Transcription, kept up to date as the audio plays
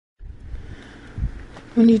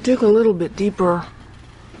When you dig a little bit deeper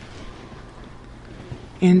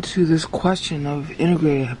into this question of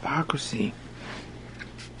integrated hypocrisy,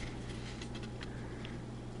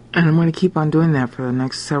 and I'm going to keep on doing that for the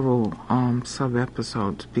next several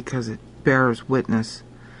sub-episodes because it bears witness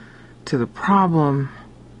to the problem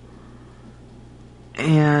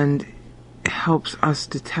and helps us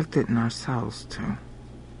detect it in ourselves too.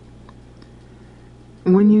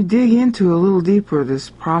 When you dig into a little deeper this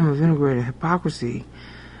problem of integrated hypocrisy,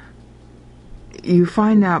 you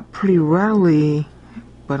find out pretty readily,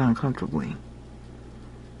 but uncomfortably,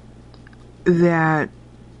 that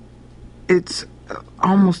it's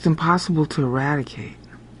almost impossible to eradicate.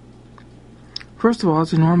 First of all,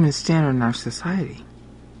 it's a norm and standard in our society.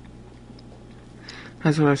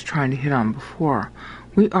 That's what I was trying to hit on before.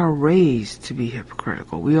 We are raised to be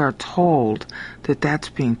hypocritical. We are told that that's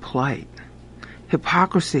being polite.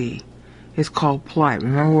 Hypocrisy is called polite.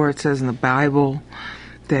 Remember where it says in the Bible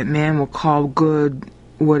that man will call good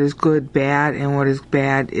what is good bad, and what is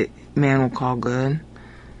bad man will call good?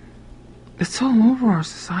 It's all over our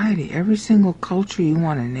society. Every single culture you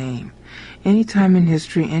want to name. Any time in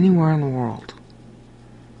history, anywhere in the world.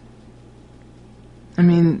 I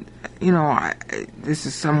mean, you know, this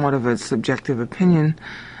is somewhat of a subjective opinion,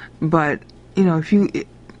 but, you know,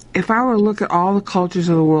 if I were to look at all the cultures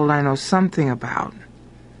of the world I know something about,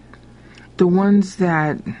 the ones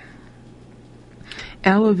that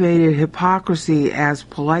elevated hypocrisy as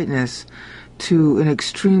politeness to an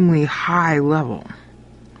extremely high level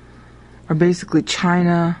are basically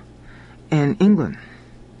China and England.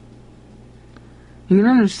 You can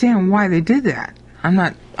understand why they did that. I'm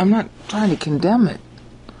not trying to condemn it.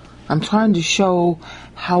 I'm trying to show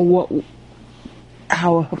how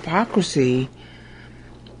hypocrisy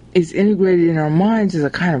is integrated in our minds as a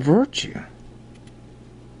kind of virtue.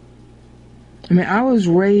 I mean, I was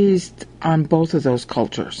raised on both of those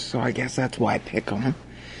cultures, so I guess that's why I pick them.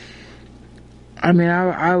 I mean,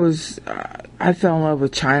 I fell in love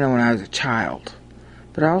with China when I was a child,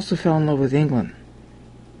 but I also fell in love with England.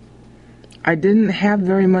 I didn't have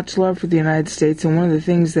very much love for the United States, and one of the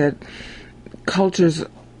things that cultures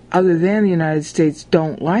other than the United States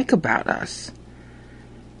don't like about us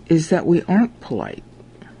is that we aren't polite.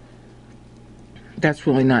 That's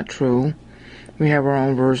really not true. We have our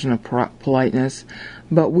own version of politeness,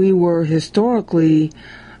 but we were historically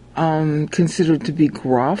considered to be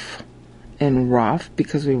gruff and rough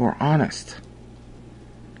because we were honest.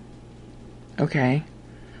 Okay?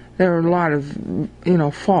 There are a lot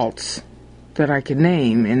of, faults that I could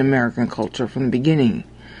name in American culture from the beginning,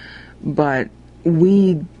 but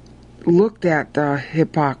we looked at the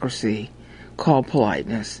hypocrisy called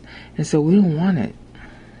politeness and said we don't want it.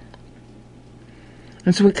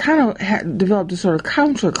 And so we kind of developed a sort of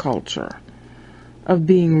counterculture of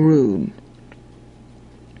being rude.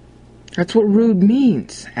 That's what rude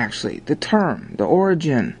means, actually. The term, the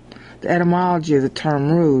origin, the etymology of the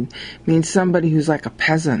term rude means somebody who's like a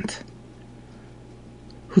peasant,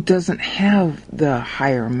 who doesn't have the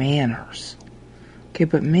higher manners. Okay,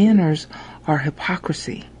 but manners are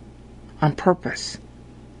hypocrisy on purpose.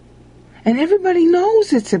 And everybody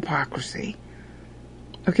knows it's hypocrisy.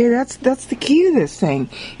 Okay, that's the key to this thing.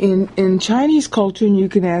 In Chinese culture, and you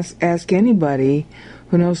can ask anybody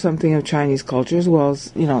who knows something of Chinese culture as well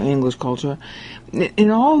as, English culture,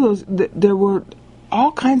 in all those, there were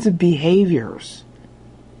all kinds of behaviors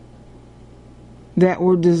that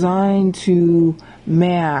were designed to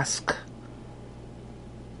mask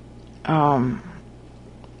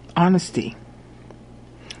honesty.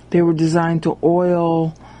 They were designed to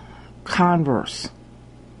oil converse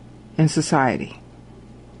in society.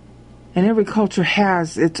 And every culture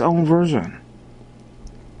has its own version.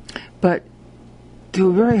 But to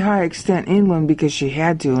a very high extent, England, because she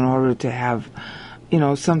had to in order to have,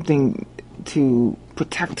 something to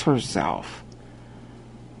protect herself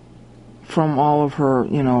from all of her,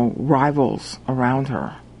 rivals around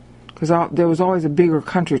her. Because there was always a bigger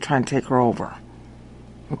country trying to take her over.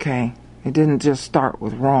 Okay? It didn't just start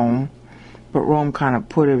with Rome, but Rome kind of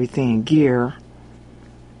put everything in gear.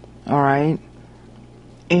 All right?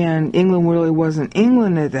 And England really wasn't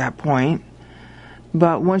England at that point.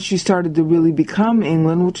 But once she started to really become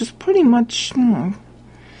England, which is pretty much around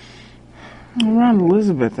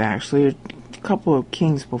Elizabeth, actually, a couple of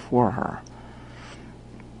kings before her,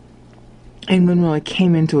 England really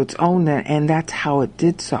came into its own then, and that's how it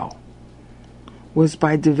did so, was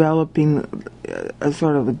by developing a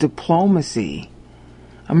sort of a diplomacy,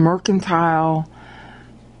 a mercantile,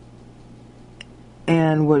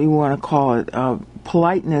 and what you want to call it,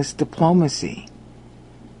 politeness diplomacy.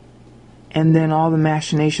 And then all the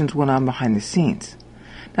machinations went on behind the scenes.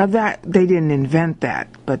 Now that they didn't invent that,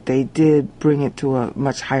 but they did bring it to a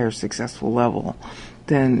much higher successful level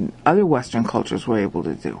than other Western cultures were able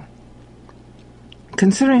to do.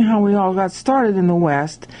 Considering how we all got started in the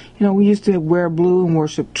West, we used to wear blue and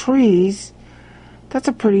worship trees. That's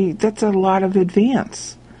a lot of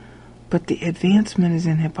advance. But the advancement is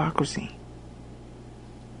in hypocrisy.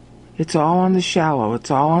 It's all on the shallow. It's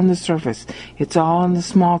all on the surface. It's all on the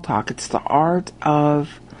small talk. It's the art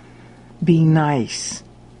of being nice.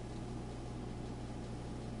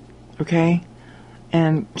 Okay?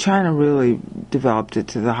 And China really developed it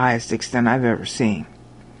to the highest extent I've ever seen.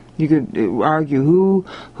 You could argue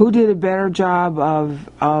who did a better job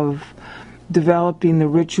of developing the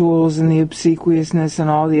rituals and the obsequiousness and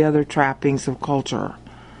all the other trappings of culture.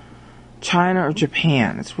 China or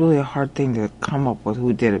Japan? It's really a hard thing to come up with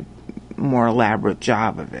who did a more elaborate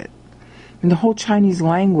job of it. And the whole Chinese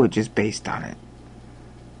language is based on it.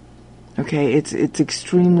 Okay, it's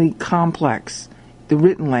extremely complex. The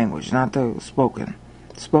written language, not the spoken.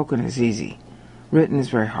 Spoken is easy. Written is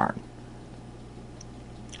very hard.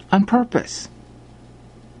 On purpose.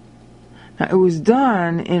 Now, it was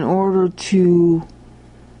done in order to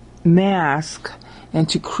mask and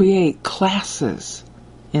to create classes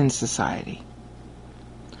in society.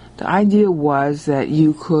 The idea was that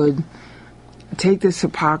you could take this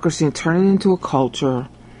hypocrisy and turn it into a culture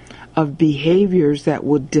of behaviors that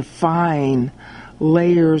would define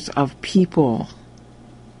layers of people.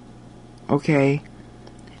 Okay?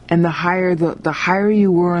 And the higher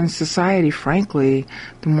you were in society, frankly,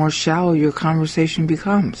 the more shallow your conversation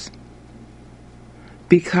becomes.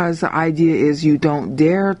 Because the idea is you don't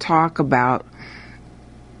dare talk about,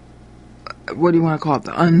 what do you want to call it,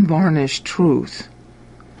 the unvarnished truth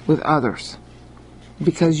with others.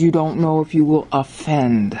 Because you don't know if you will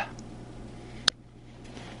offend.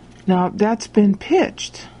 Now, that's been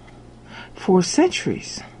pitched for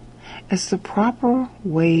centuries as the proper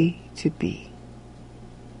way to be.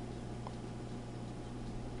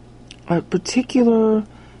 A particular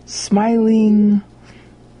smiling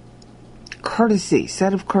courtesy,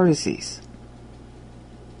 set of courtesies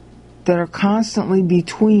that are constantly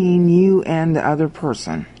between you and the other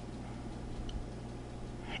person.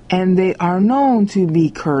 And they are known to be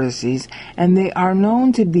courtesies, and they are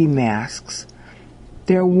known to be masks.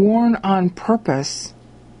 They're worn on purpose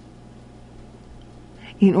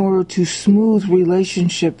in order to smooth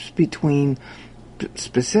relationships between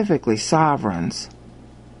specifically sovereigns,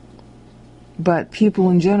 but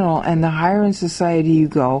people in general. And the higher in society you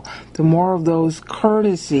go, the more of those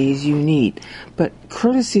courtesies you need. But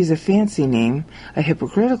courtesy is a fancy name, a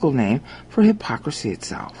hypocritical name for hypocrisy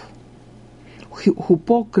itself.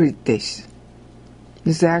 Hypokrites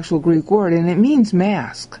is the actual Greek word, and it means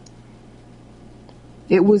mask.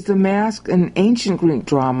 It was the mask in ancient Greek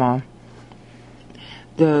drama.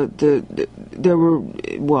 There were,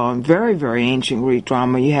 well, in very, very ancient Greek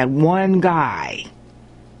drama, you had one guy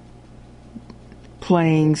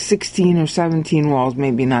playing 16 or 17 roles,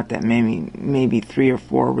 maybe not that many, maybe 3 or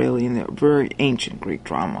 4 really, in the very ancient Greek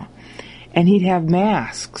drama. And he'd have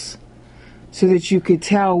masks so that you could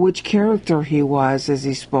tell which character he was as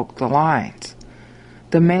he spoke the lines.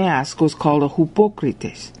 The mask was called a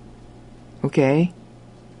hypokrites. Okay?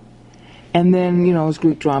 And then, as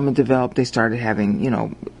Greek drama developed, they started having,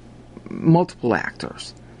 multiple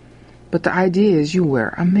actors. But the idea is you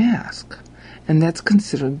wear a mask, and that's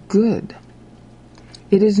considered good.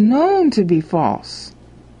 It is known to be false.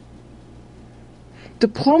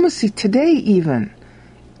 Diplomacy today even,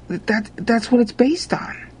 that's what it's based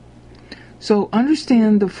on. So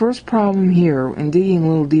understand the first problem here, and digging a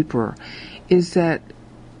little deeper, is that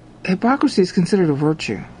hypocrisy is considered a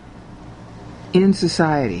virtue in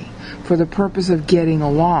society for the purpose of getting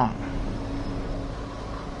along.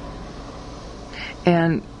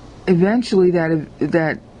 And eventually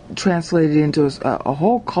that translated into a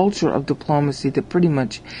whole culture of diplomacy that pretty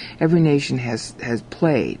much every nation has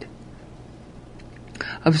played.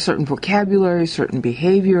 Of certain vocabulary, certain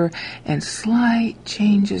behavior, and slight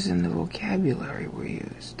changes in the vocabulary were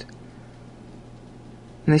used.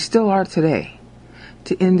 And they still are today,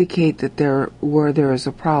 to indicate that there is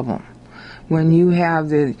a problem. When you have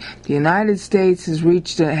the United States has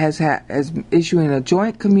issuing a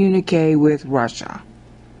joint communique with Russia.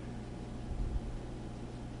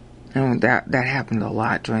 And that happened a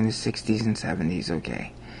lot during the 60s and 70s,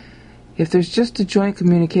 okay. If there's just a joint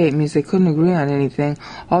communique, it means they couldn't agree on anything.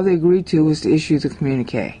 All they agreed to was to issue the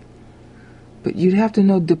communique. But you'd have to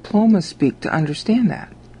know diploma speak to understand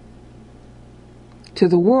that. To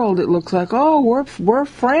the world, it looks like, we're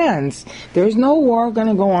friends. There's no war going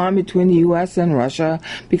to go on between the U.S. and Russia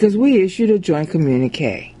because we issued a joint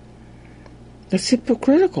communique. It's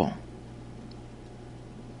hypocritical.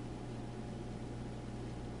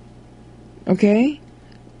 Okay?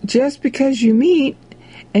 Just because you meet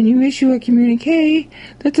and you issue a communique,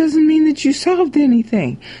 that doesn't mean that you solved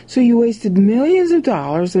anything. So you wasted millions of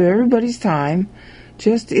dollars of everybody's time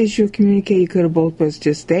just to issue a communique. You could have both of us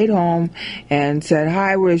just stayed home and said,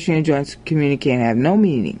 hi, we're issuing a joint communique, and have no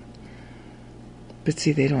meaning. But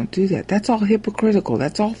see, they don't do that. That's all hypocritical.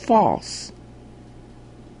 That's all false.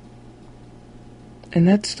 And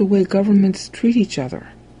that's the way governments treat each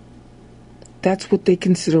other. That's what they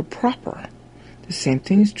consider proper. The same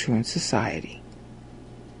thing is true in society.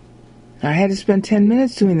 I had to spend 10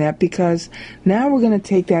 minutes doing that because now we're going to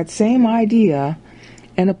take that same idea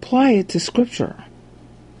and apply it to Scripture.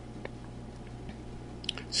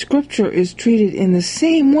 Scripture is treated in the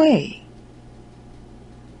same way.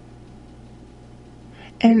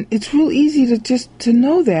 And it's real easy to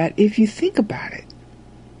know that if you think about it.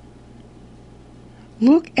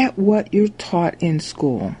 Look at what you're taught in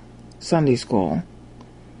school, Sunday school,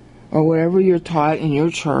 or whatever you're taught in your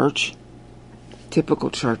church, typical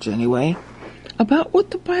church anyway, about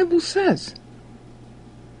what the Bible says.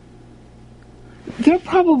 There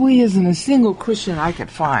probably isn't a single Christian I could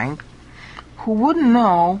find who wouldn't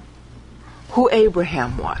know who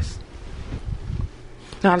Abraham was.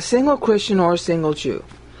 Not a single Christian or a single Jew.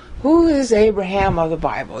 Who is Abraham of the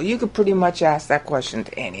Bible? You could pretty much ask that question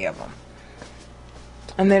to any of them.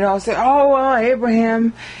 And they'd all say, oh, well,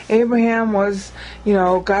 Abraham was,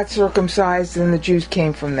 got circumcised and the Jews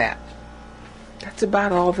came from that. That's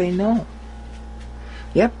about all they know.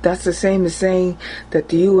 Yep, that's the same as saying that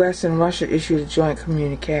the U.S. and Russia issued a joint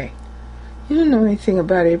communique. You don't know anything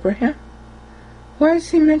about Abraham. Why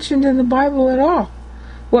is he mentioned in the Bible at all?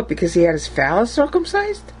 What, because he had his phallus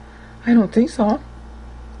circumcised? I don't think so.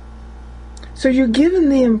 So you're given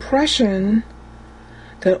the impression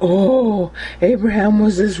that, Abraham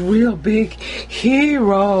was this real big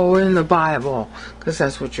hero in the Bible. Because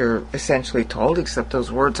that's what you're essentially told, except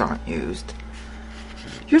those words aren't used.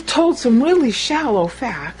 You're told some really shallow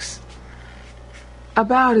facts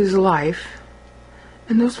about his life,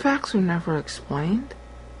 and those facts are never explained.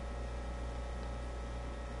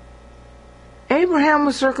 Abraham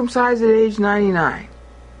was circumcised at age 99.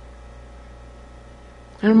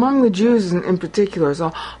 And among the Jews in particular, it's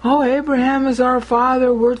all, Abraham is our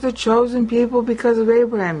father, we're the chosen people because of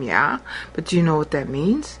Abraham. Yeah, but do you know what that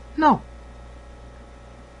means? No.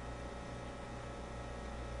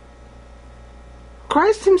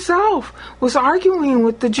 Christ himself was arguing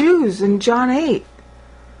with the Jews in John 8.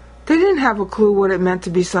 They didn't have a clue what it meant to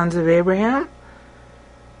be sons of Abraham.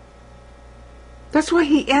 That's why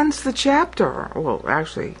he ends the chapter. Well,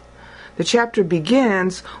 actually, the chapter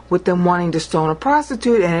begins with them wanting to stone a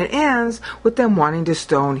prostitute, and it ends with them wanting to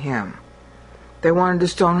stone him. They wanted to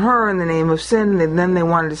stone her in the name of sin, and then they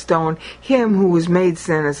wanted to stone him who was made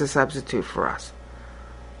sin as a substitute for us.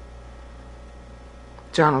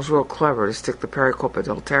 John was real clever to stick the pericope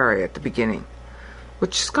adulterae at the beginning,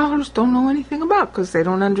 which scholars don't know anything about because they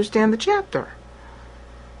don't understand the chapter.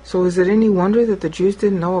 So is it any wonder that the Jews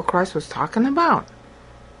didn't know what Christ was talking about?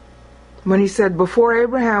 When he said, before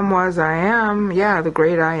Abraham was, I am, the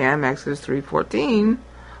great I am, Exodus 3:14,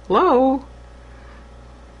 hello.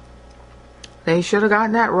 They should have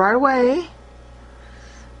gotten that right away.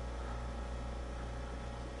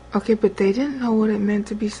 Okay, but they didn't know what it meant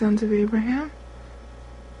to be sons of Abraham.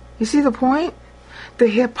 You see the point? The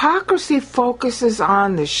hypocrisy focuses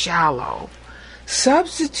on the shallow,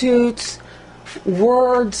 substitutes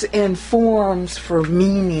words and forms for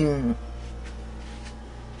meaning.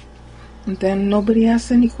 And then nobody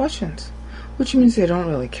asks any questions, which means they don't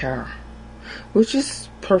really care, which is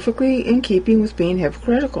perfectly in keeping with being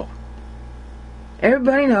hypocritical.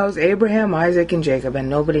 Everybody knows Abraham, Isaac, and Jacob, and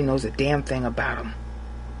nobody knows a damn thing about them.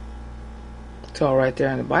 It's all right there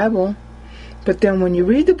in the Bible. But then when you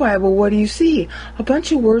read the Bible, what do you see? A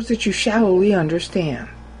bunch of words that you shallowly understand.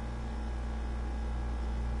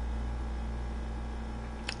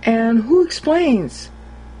 And who explains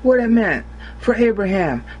what it meant for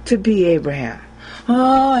Abraham to be Abraham?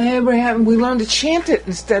 Oh, Abraham, we learn to chant it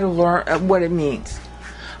instead of learn what it means.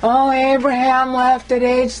 Oh, Abraham left at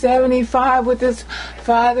age 75 with his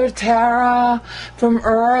father Terah from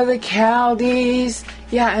Ur of the Chaldees.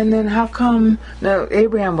 Yeah, and then how come... No,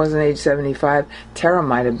 Abraham wasn't age 75. Terah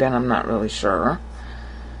might have been, I'm not really sure.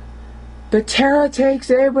 But Terah takes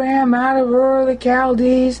Abraham out of Ur of the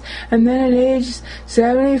Chaldees, and then at age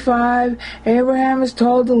 75, Abraham is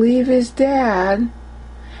told to leave his dad.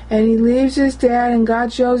 And he leaves his dad, and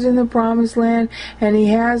God shows him the promised land, and he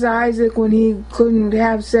has Isaac when he couldn't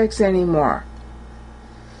have sex anymore.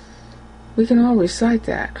 We can all recite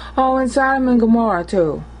that. Oh, and Sodom and Gomorrah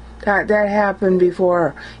too. That happened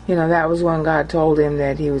before, that was when God told him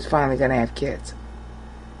that he was finally going to have kids.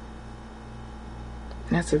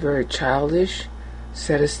 That's a very childish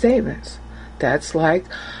set of statements. That's like,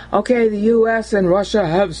 okay, the U.S. and Russia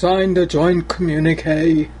have signed a joint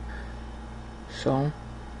communique. So,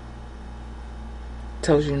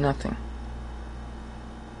 tells you nothing.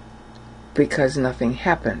 Because nothing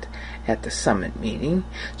happened at the summit meeting,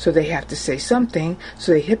 so they have to say something,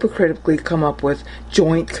 so they hypocritically come up with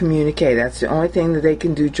joint communique. That's the only thing that they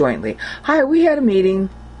can do jointly. Hi, we had a meeting.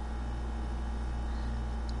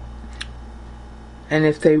 And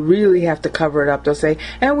if they really have to cover it up, they'll say,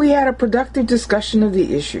 and we had a productive discussion of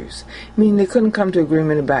the issues. I mean, they couldn't come to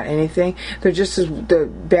agreement about anything. They're just as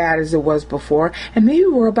bad as it was before. And maybe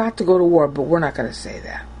we're about to go to war, but we're not going to say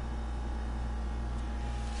that.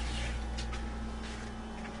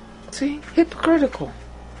 See? Hypocritical.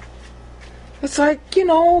 It's like,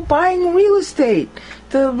 buying real estate.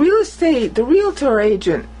 The realtor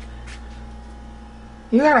agent.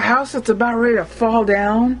 You got a house that's about ready to fall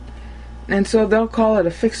down, and so they'll call it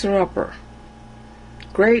a fixer-upper.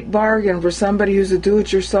 Great bargain for somebody who's a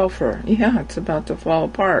do-it-yourselfer. Yeah, it's about to fall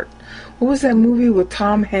apart. What was that movie with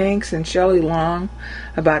Tom Hanks and Shelley Long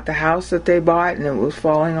about the house that they bought and it was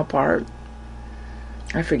falling apart?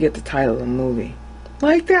 I forget the title of the movie.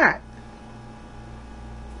 Like that.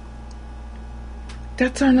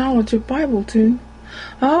 That's our knowledge of Bible too.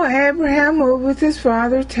 Oh, Abraham moved with his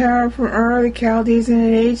father Terah from Ur of the Chaldees, and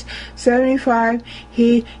at age 75,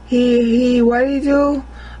 he what did he do?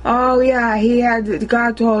 Oh yeah,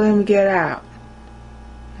 God told him to get out.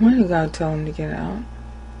 When did God tell him to get out?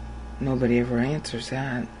 Nobody ever answers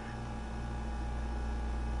that.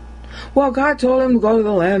 Well, God told him to go to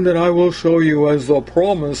the land that I will show you as the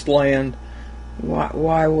promised land.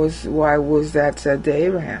 Why was that said to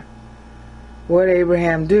Abraham? What did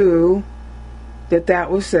Abraham do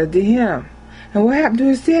that was said to him? And what happened to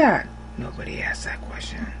his dad? Nobody asked that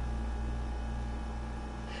question.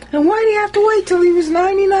 And why did he have to wait till he was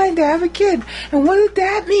 99 to have a kid? And what did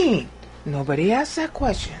that mean? Nobody asked that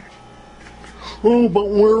question. Oh, but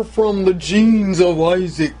we're from the genes of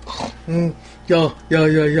Isaac. Yeah.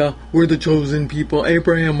 We're the chosen people.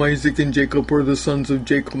 Abraham, Isaac, and Jacob were the sons of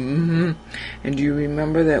Jacob. And do you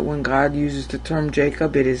remember that when God uses the term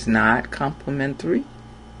Jacob, it is not complimentary?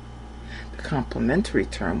 The complimentary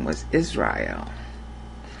term was Israel.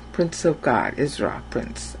 Prince of God. Israel,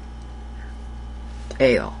 Prince.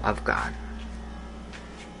 Ale of God.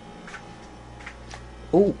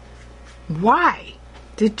 Oh, why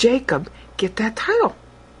did Jacob get that title?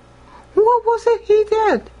 What was it he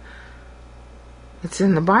did? It's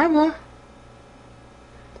in the Bible,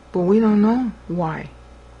 but we don't know why,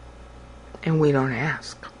 and we don't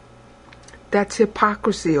ask. That's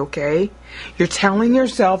hypocrisy, okay? You're telling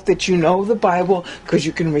yourself that you know the Bible because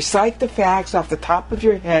you can recite the facts off the top of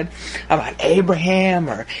your head about Abraham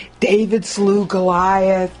or David slew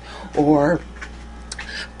Goliath or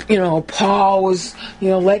Paul was,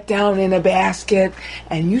 let down in a basket,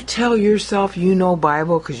 and you tell yourself you know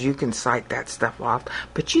Bible because you can cite that stuff off,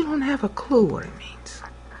 but you don't have a clue what it means.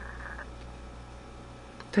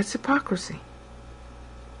 That's hypocrisy.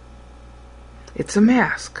 It's a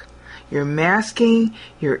mask. You're masking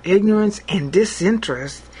your ignorance and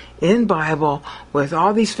disinterest in Bible with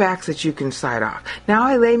all these facts that you can cite off. Now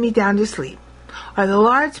I lay me down to sleep. Or the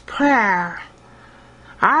Lord's Prayer.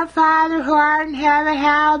 Our Father who art in heaven,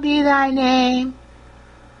 hallowed be thy name.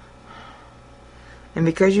 And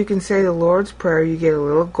because you can say the Lord's Prayer, you get a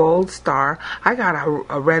little gold star. I got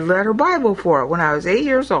a red letter Bible for it when I was 8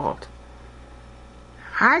 years old.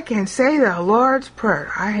 I can say the Lord's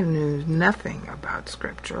Prayer. I knew nothing about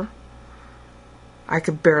Scripture. I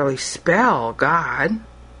could barely spell God.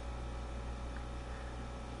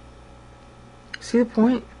 See the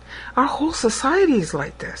point? Our whole society is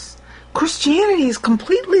like this. Christianity is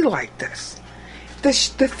completely like this. The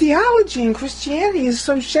theology in Christianity is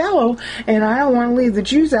so shallow, and I don't want to leave the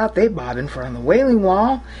Jews out. They bob in front of the Wailing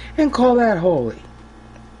Wall and call that holy.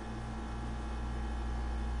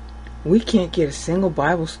 We can't get a single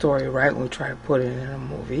Bible story right when we try to put it in a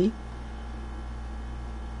movie.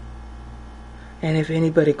 And if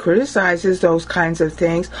anybody criticizes those kinds of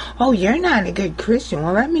things, oh, you're not a good Christian.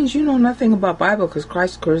 Well, that means you know nothing about Bible because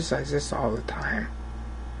Christ criticizes this all the time.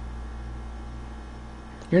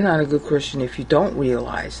 You're not a good Christian if you don't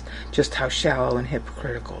realize just how shallow and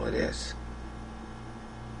hypocritical it is.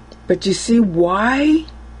 But you see why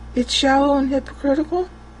it's shallow and hypocritical?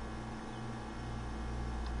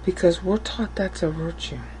 Because we're taught that's a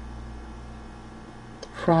virtue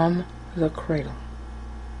from the cradle.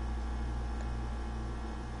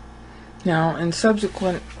 Now, in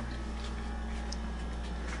subsequent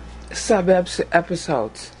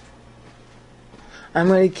sub-episodes, I'm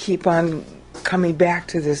going to keep on coming back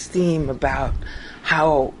to this theme about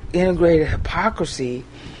how integrated hypocrisy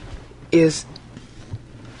is,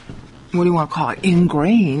 what do you want to call it,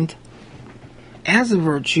 ingrained as a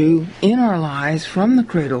virtue in our lives from the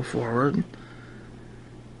cradle forward.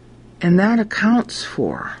 And that accounts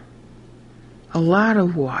for a lot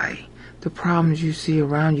of why the problems you see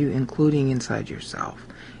around you, including inside yourself,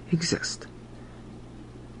 exist.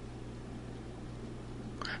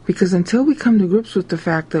 Because until we come to grips with the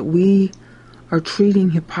fact that we are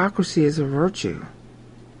treating hypocrisy as a virtue,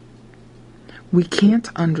 we can't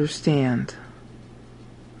understand,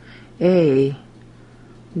 A,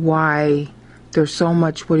 why there's so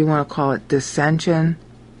much, what do you want to call it, dissension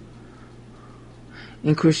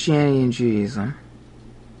in Christianity and Judaism,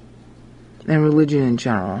 and religion in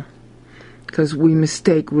general. Because we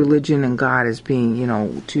mistake religion and God as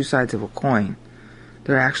being, two sides of a coin.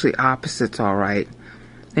 They're actually opposites, all right.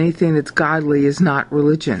 Anything that's godly is not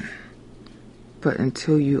religion. But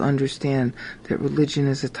until you understand that religion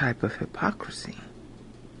is a type of hypocrisy,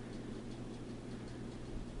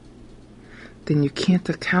 then you can't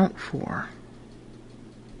account for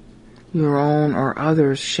your own or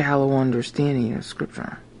others' shallow understanding of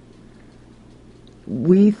Scripture.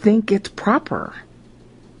 We think it's proper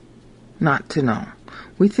not to know.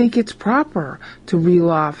 We think it's proper to reel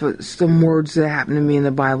off some words that happen to be in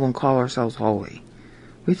the Bible and call ourselves holy.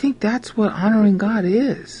 We think that's what honoring God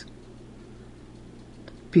is.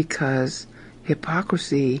 Because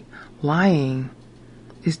hypocrisy, lying,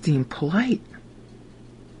 is deemed polite.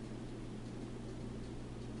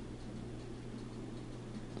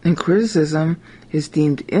 And criticism is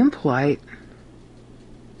deemed impolite.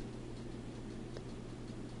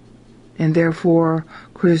 And therefore,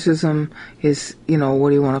 criticism is, what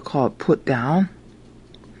do you want to call it, put down,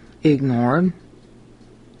 ignored.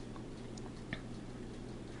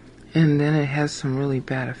 And then it has some really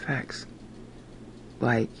bad effects.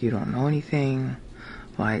 Like, you don't know anything,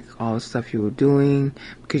 like all the stuff you were doing,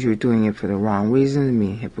 because you were doing it for the wrong reasons,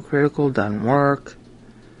 being hypocritical, doesn't work.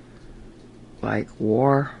 Like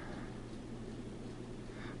war.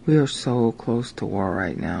 We are so close to war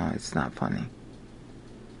right now, it's not funny.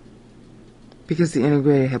 Because the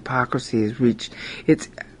integrated hypocrisy has reached,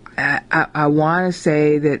 I want to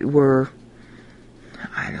say that we're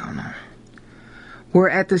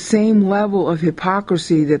at the same level of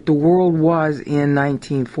hypocrisy that the world was in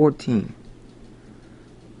 1914.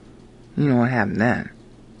 You know what happened then.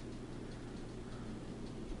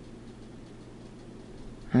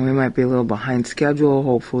 And we might be a little behind schedule,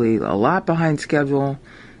 hopefully a lot behind schedule,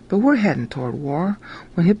 but we're heading toward war.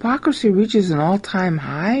 When hypocrisy reaches an all-time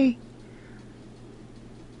high,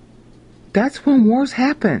 that's when wars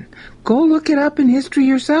happen. Go look it up in history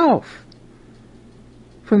yourself.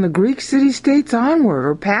 From the Greek city-states onward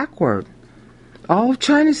or backward. All of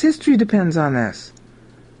China's history depends on this.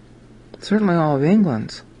 Certainly all of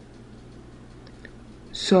England's.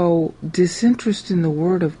 So, disinterest in the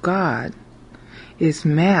Word of God is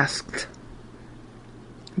masked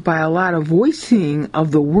by a lot of voicing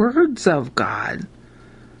of the words of God.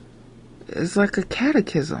 It's like a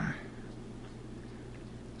catechism.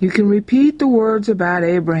 You can repeat the words about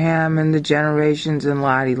Abraham and the generations and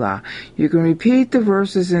la-di-la. You can repeat the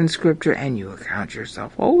verses in Scripture and you account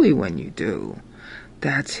yourself holy when you do.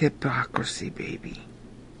 That's hypocrisy, baby.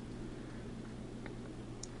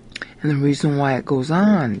 And the reason why it goes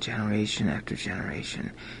on generation after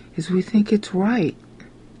generation is we think it's right.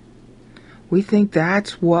 We think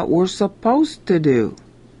that's what we're supposed to do.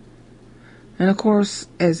 And of course,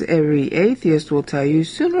 as every atheist will tell you,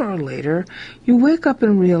 sooner or later, you wake up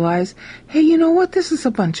and realize, hey, you know what? This is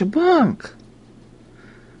a bunch of bunk.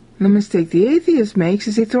 And the mistake the atheist makes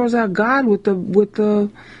is he throws out God with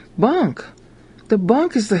the bunk. The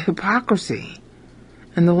bunk is the hypocrisy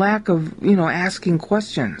and the lack of, asking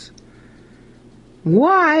questions.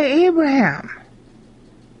 Why Abraham?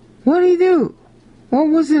 What did he do? What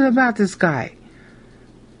was it about this guy?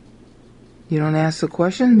 You don't ask the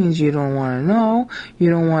question means you don't want to know.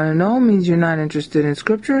 You don't want to know means you're not interested in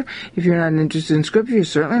Scripture. If you're not interested in Scripture, you're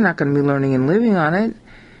certainly not going to be learning and living on it.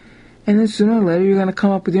 And then sooner or later, you're going to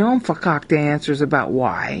come up with your own fakakta answers about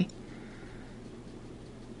why.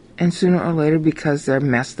 And sooner or later, because they're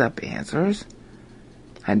messed up answers,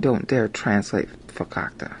 I don't dare translate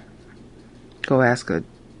fakakta. Go ask a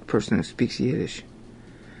person who speaks Yiddish.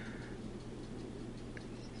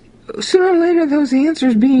 Sooner or later, those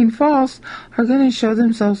answers being false are going to show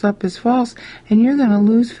themselves up as false, and you're going to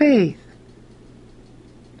lose faith.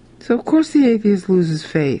 So of course the atheist loses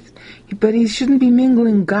faith. But he shouldn't be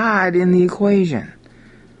mingling God in the equation.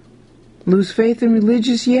 Lose faith in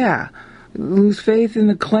religious? Yeah. Lose faith in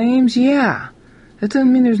the claims? Yeah. That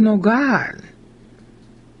doesn't mean there's no God.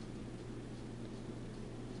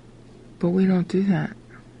 But we don't do that.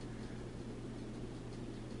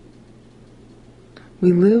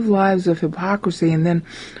 We live lives of hypocrisy, and then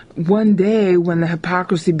one day when the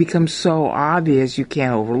hypocrisy becomes so obvious you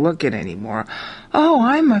can't overlook it anymore. Oh,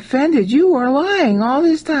 I'm offended. You were lying all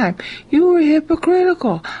this time. You were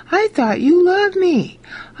hypocritical. I thought you loved me.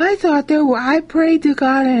 I thought I prayed to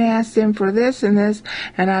God and asked Him for this and this,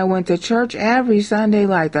 and I went to church every Sunday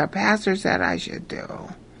like the pastor said I should do.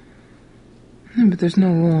 But there's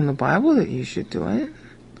no rule in the Bible that you should do it.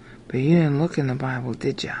 But you didn't look in the Bible,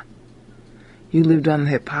 did you? You lived on the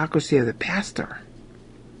hypocrisy of the pastor,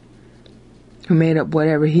 who made up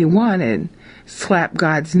whatever he wanted, slapped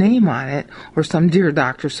God's name on it, or some dear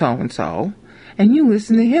Dr. So-and-so, and you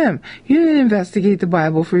listened to him. You didn't investigate the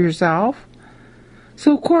Bible for yourself.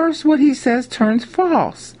 So, of course, what he says turns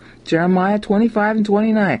false. Jeremiah 25 and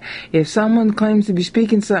 29. If someone claims to be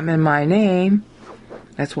speaking something in my name,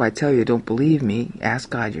 that's why I tell you, don't believe me. Ask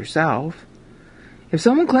God yourself. If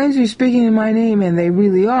someone claims to be speaking in my name and they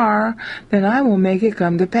really are, then I will make it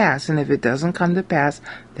come to pass. And if it doesn't come to pass,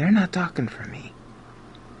 they're not talking for me.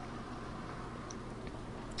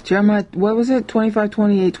 Jeremiah, what was it? 25,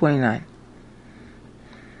 28, 29.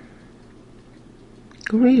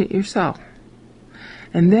 Go read it yourself.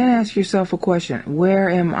 And then ask yourself a question. Where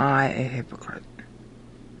am I a hypocrite?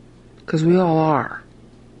 Because we all are.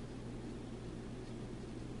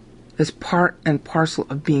 It's part and parcel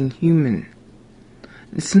of being human.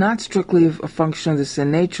 It's not strictly a function of the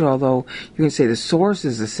sin nature, although you can say the source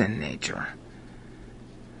is the sin nature.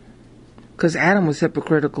 Because Adam was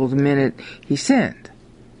hypocritical the minute he sinned.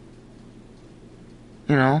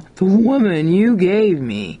 You know, the woman you gave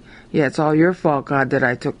me. Yeah, it's all your fault, God, that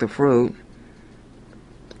I took the fruit.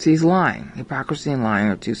 See, he's lying. Hypocrisy and lying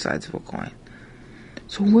are two sides of a coin.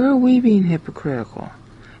 So where are we being hypocritical?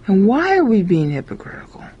 And why are we being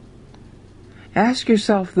hypocritical? Ask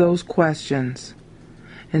yourself those questions.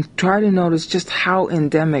 And try to notice just how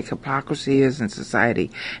endemic hypocrisy is in society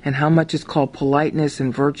and how much it's called politeness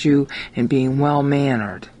and virtue and being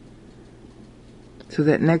well-mannered. So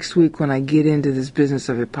that next week when I get into this business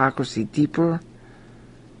of hypocrisy deeper,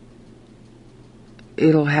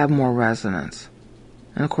 it'll have more resonance.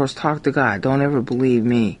 And of course, talk to God. Don't ever believe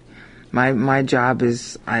me. My job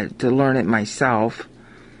is to learn it myself.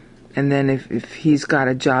 And then if he's got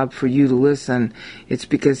a job for you to listen, it's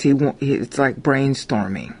because it's like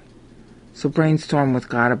brainstorming. So brainstorm with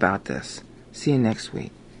God about this. See you next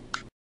week.